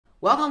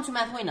Welcome to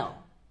Math We Know.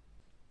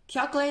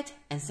 Calculate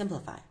and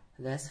simplify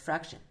this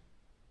fraction.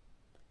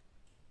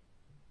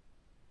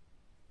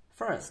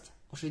 First,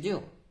 what should you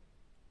do?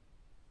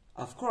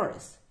 Of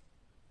course,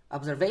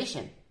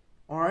 observation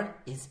or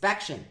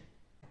inspection.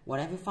 What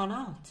have you found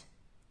out?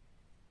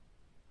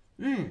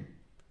 The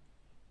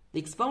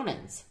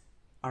exponents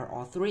are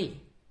all 3,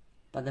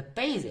 but the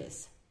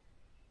bases,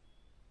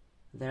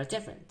 they're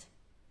different.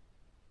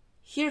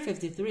 Here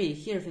 53,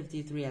 here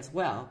 53 as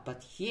well,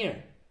 but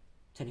here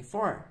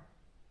 24,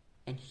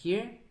 and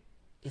here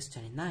is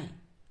 29.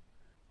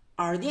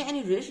 Are there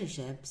any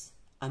relationships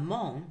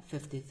among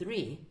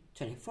 53,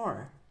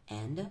 24,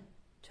 and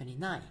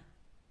 29?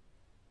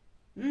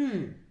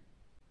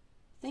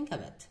 Think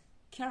of it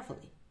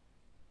carefully.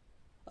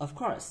 Of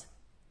course,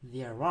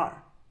 there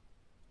are,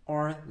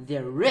 or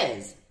there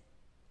is,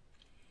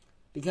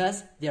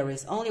 because there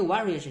is only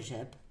one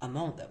relationship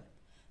among them.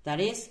 That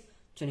is,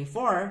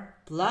 24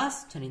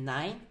 plus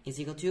 29 is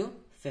equal to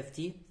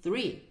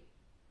 53.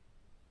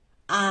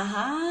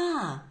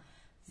 Aha!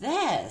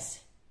 This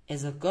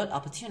is a good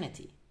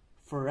opportunity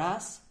for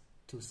us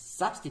to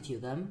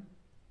substitute them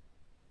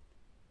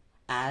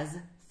as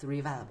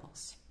 3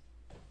 variables.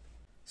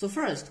 So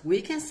first,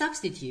 we can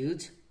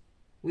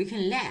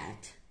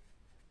let.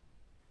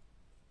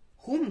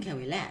 Whom can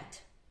we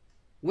let?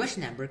 Which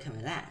number can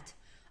we let?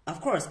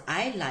 Of course,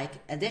 I like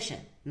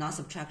addition, not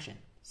subtraction.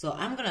 So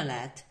I'm going to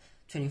let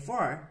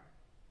 24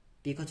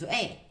 be equal to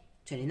A,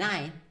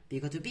 29 be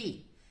equal to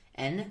B,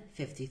 and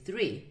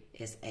 53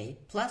 is A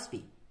plus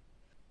B.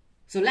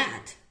 So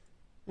let,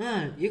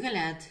 you can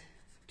let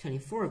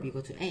 24 be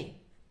equal to A,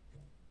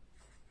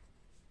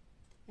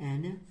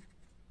 and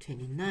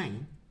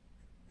 29,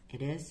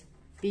 it is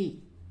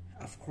B.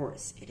 Of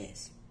course it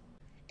is.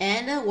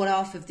 And what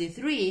about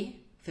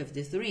 53?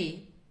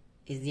 53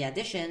 is the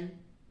addition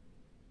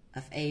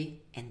of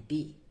A and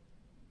B.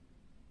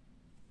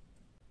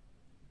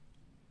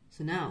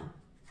 So now,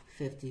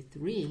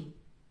 53,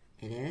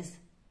 it is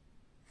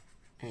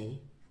A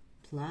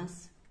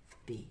plus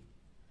B.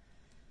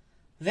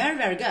 Very,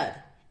 very good.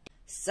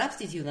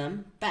 Substitute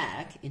them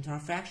back into our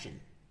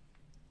fraction.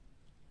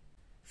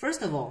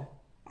 First of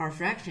all, our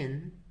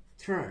fraction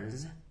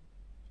turns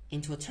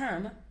into a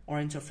term or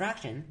into a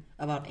fraction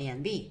about A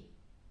and B.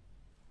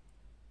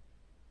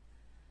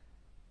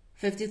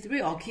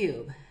 53 all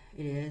cube,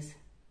 it is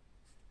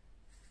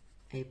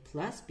A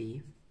plus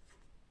B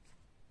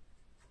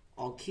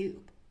all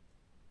cube,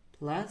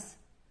 plus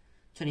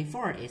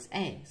 24 is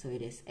A, so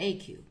it is A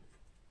cube.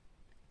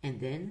 And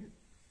then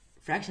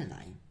fraction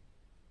line.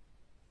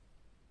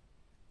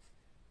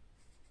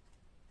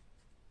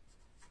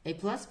 A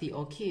plus B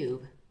all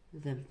cube,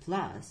 then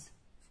plus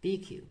B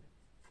cube,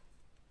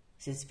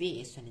 since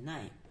B is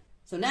 29.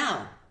 So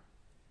now,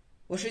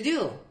 what should we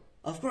do?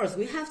 Of course,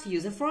 we have to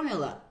use a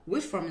formula.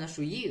 Which formula should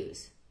we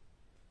use?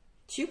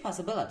 2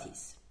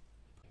 possibilities.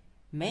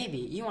 Maybe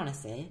you want to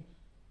say,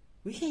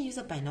 we can use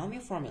a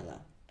binomial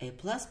formula, A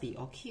plus B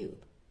all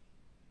cube.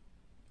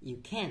 You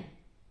can,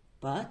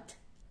 but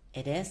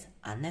it is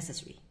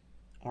unnecessary,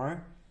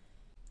 or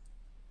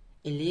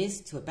it leads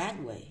to a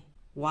bad way.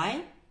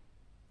 Why?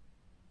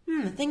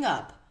 Think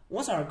up.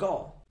 What's our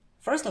goal?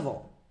 First of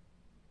all,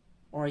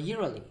 or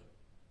yearly,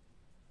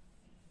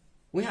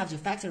 we have to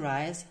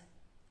factorize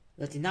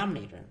the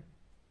denominator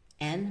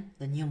and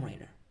the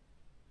numerator.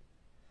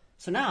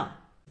 So now,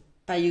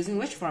 by using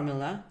which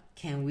formula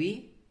can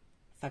we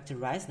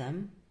factorize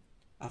them?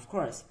 Of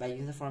course, by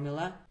using the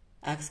formula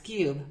x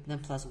cubed then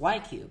plus y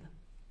cubed.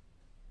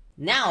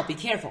 Now be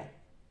careful.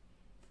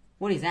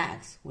 What is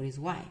x? What is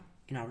y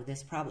in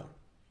this problem?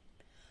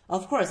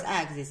 Of course,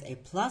 x is A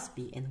plus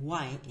B and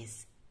y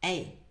is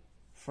A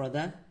for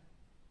the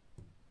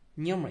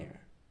numerator.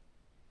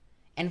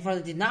 And for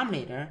the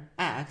denominator,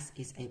 x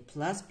is A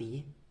plus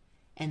B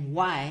and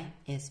y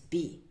is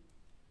B.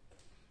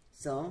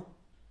 So,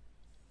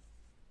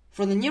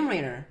 for the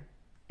numerator,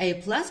 A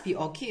plus B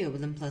all cubed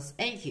then plus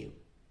A cubed.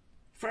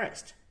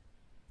 First,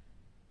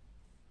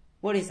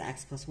 what is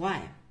x plus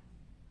y?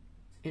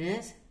 It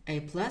is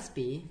A plus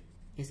B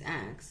is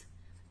x,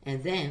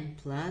 and then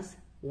plus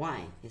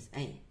y is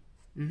A.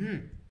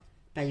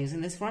 By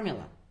using this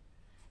formula.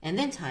 And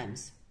then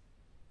times,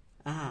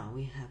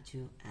 we have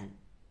to add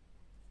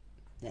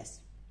this.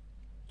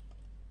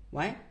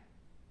 Why?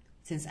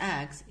 Since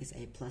x is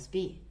A plus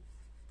B.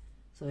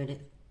 So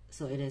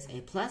it is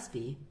A plus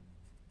B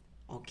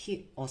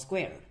all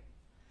squared.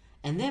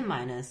 And then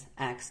minus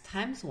x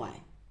times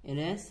y. It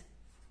is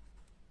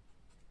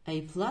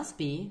A plus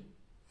B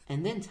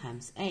and then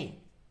times A.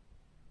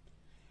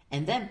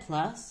 And then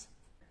plus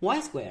y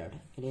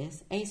squared. It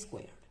is A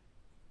squared.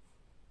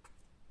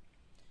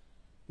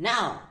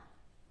 Now,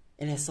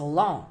 it is so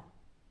long.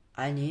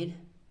 I need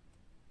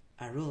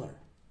a ruler.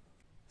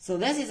 So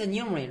this is the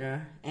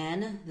numerator,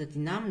 and the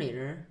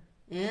denominator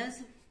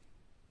is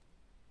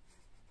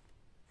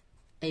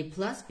A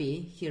plus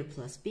B, here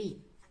plus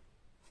B.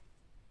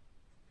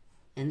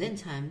 And then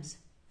times,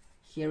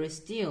 here is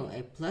still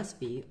A plus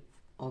B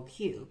all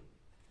cubed,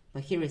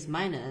 but here is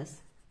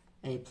minus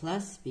A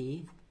plus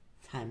B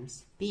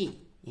times B.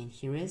 and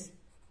here is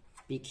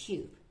b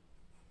cubed.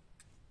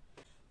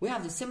 We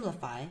have to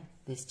simplify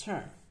this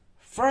term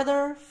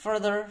further,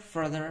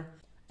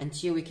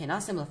 until we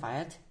cannot simplify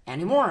it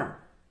anymore.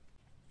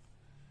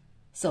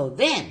 So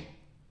then,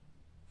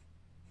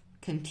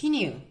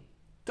 continue.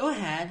 Go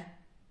ahead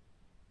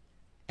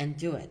and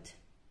do it.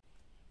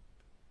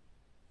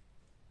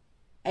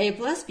 A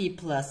plus b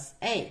plus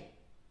a.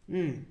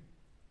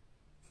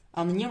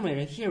 On the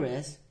numerator here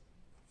is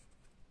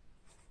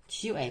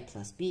 2a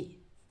plus b.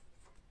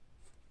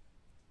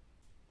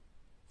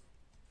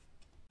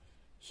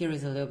 Here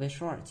is a little bit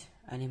short.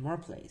 I need more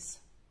place.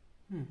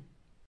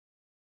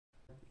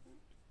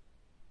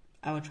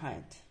 I will try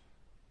it.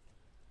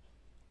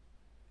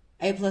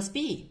 A plus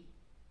b,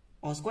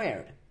 all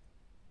squared.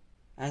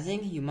 I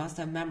think you must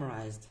have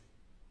memorized.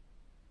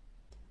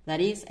 That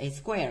is a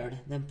squared,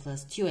 then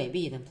plus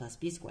 2ab, then plus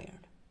b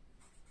squared.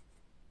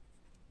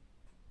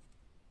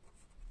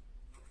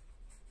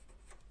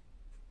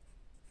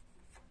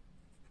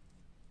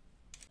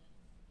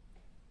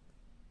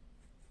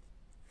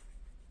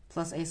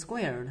 Plus a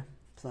squared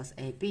plus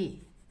ab.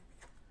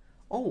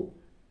 Oh,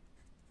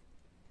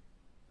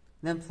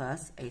 then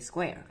plus a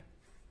squared.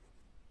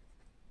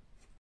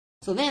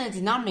 So then the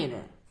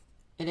denominator,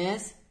 it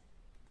is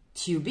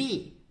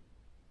 2b,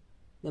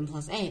 then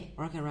plus a,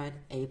 or I can write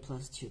a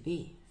plus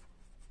 2b,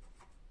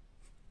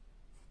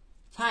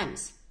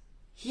 times,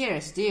 here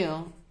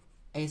still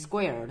a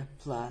squared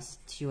plus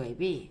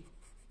 2ab,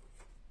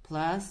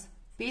 plus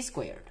b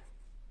squared.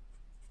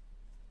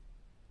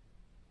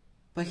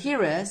 But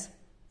here is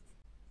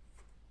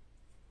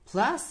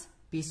plus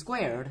b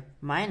squared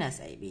minus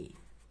ab.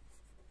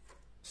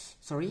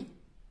 Sorry?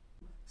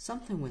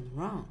 Something went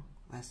wrong,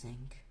 I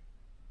think.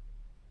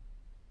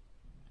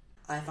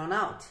 I found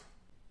out.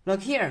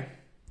 Look here.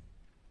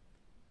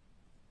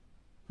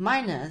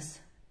 Minus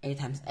a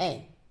times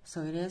a.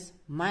 So it is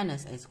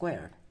minus a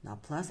squared,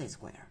 not plus a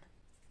squared.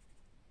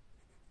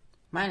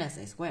 Minus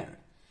a squared.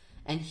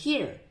 And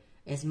here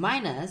is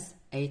minus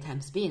a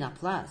times b, not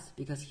plus,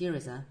 because here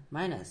is a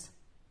minus.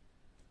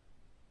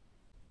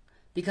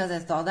 Because I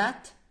thought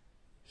that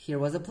here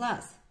was a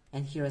plus,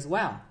 and here as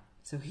well.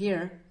 So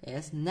here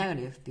is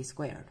negative b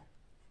squared,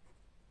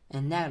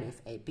 and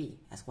negative ab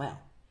as well.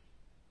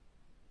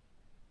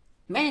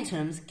 Many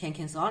terms can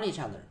cancel out each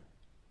other.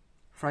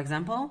 For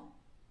example,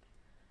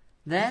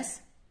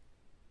 this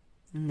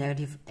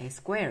negative a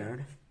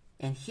squared,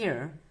 and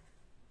here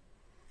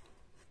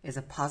is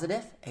a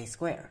positive a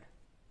squared.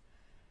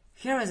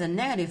 Here is a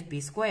negative b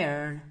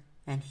squared,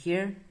 and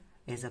here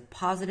is a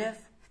positive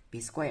b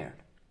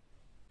squared.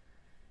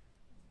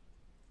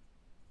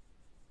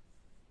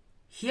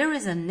 Here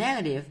is a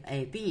negative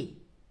ab,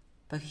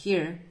 but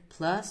here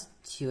plus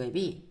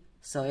 2ab,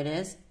 so it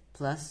is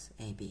plus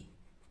ab.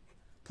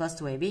 Plus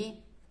 2ab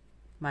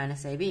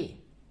minus ab,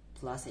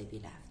 plus ab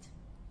left.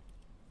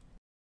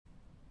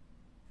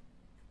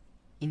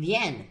 In the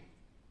end,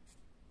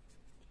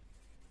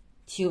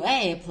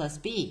 2a plus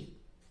b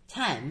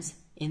times,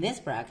 in this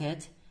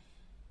bracket,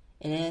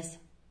 it is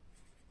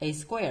a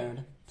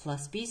squared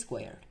plus b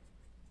squared,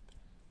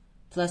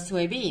 plus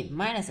 2ab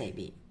minus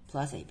ab,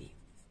 plus ab.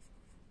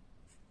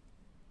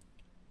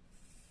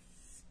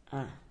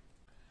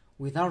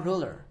 Without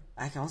ruler,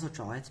 I can also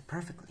draw it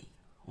perfectly.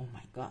 Oh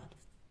my god.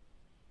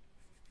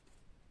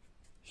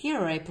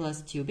 Here a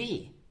plus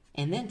 2b,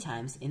 and then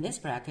times, in this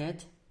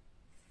bracket,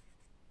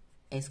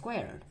 a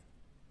squared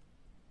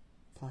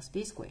plus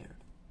b squared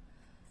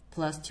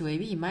plus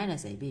 2ab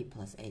minus ab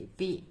plus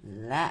ab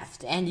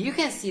left. And you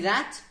can see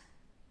that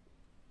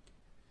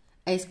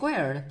a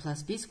squared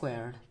plus b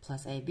squared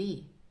plus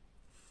ab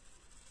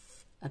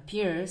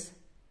appears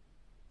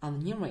on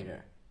the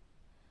numerator.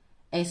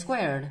 A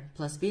squared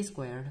plus b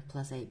squared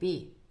plus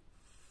ab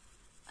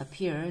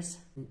appears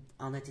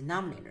on the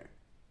denominator.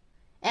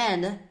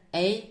 And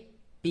a,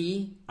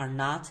 b are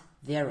not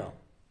 0.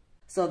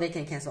 So they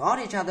can cancel out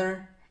each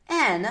other.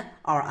 And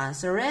our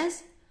answer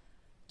is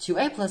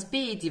 2a plus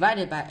b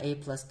divided by a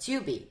plus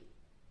 2b.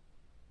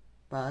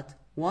 But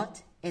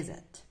what is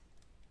it?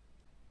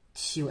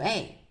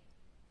 2a.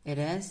 It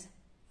is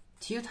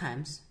 2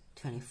 times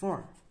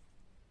 24.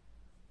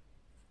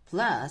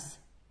 Plus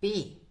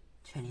b,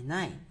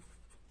 29.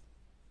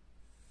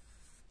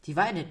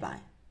 Divided by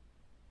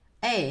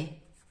a,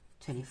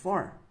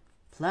 24,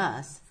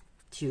 plus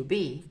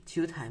 2b,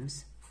 2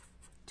 times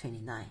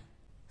 29.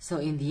 So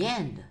in the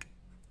end,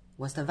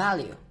 what's the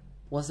value?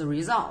 What's the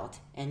result?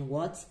 And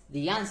what's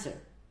the answer?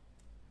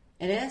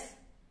 It is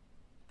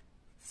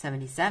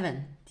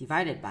 77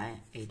 divided by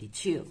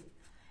 82.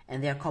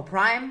 And they're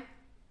coprime,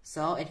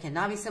 so it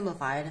cannot be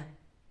simplified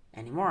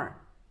anymore.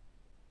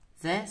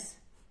 This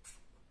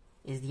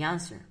is the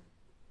answer.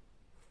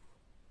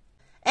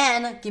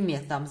 And give me a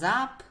thumbs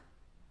up,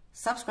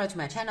 subscribe to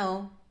my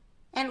channel,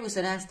 and we'll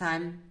see you next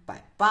time.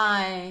 Bye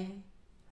bye.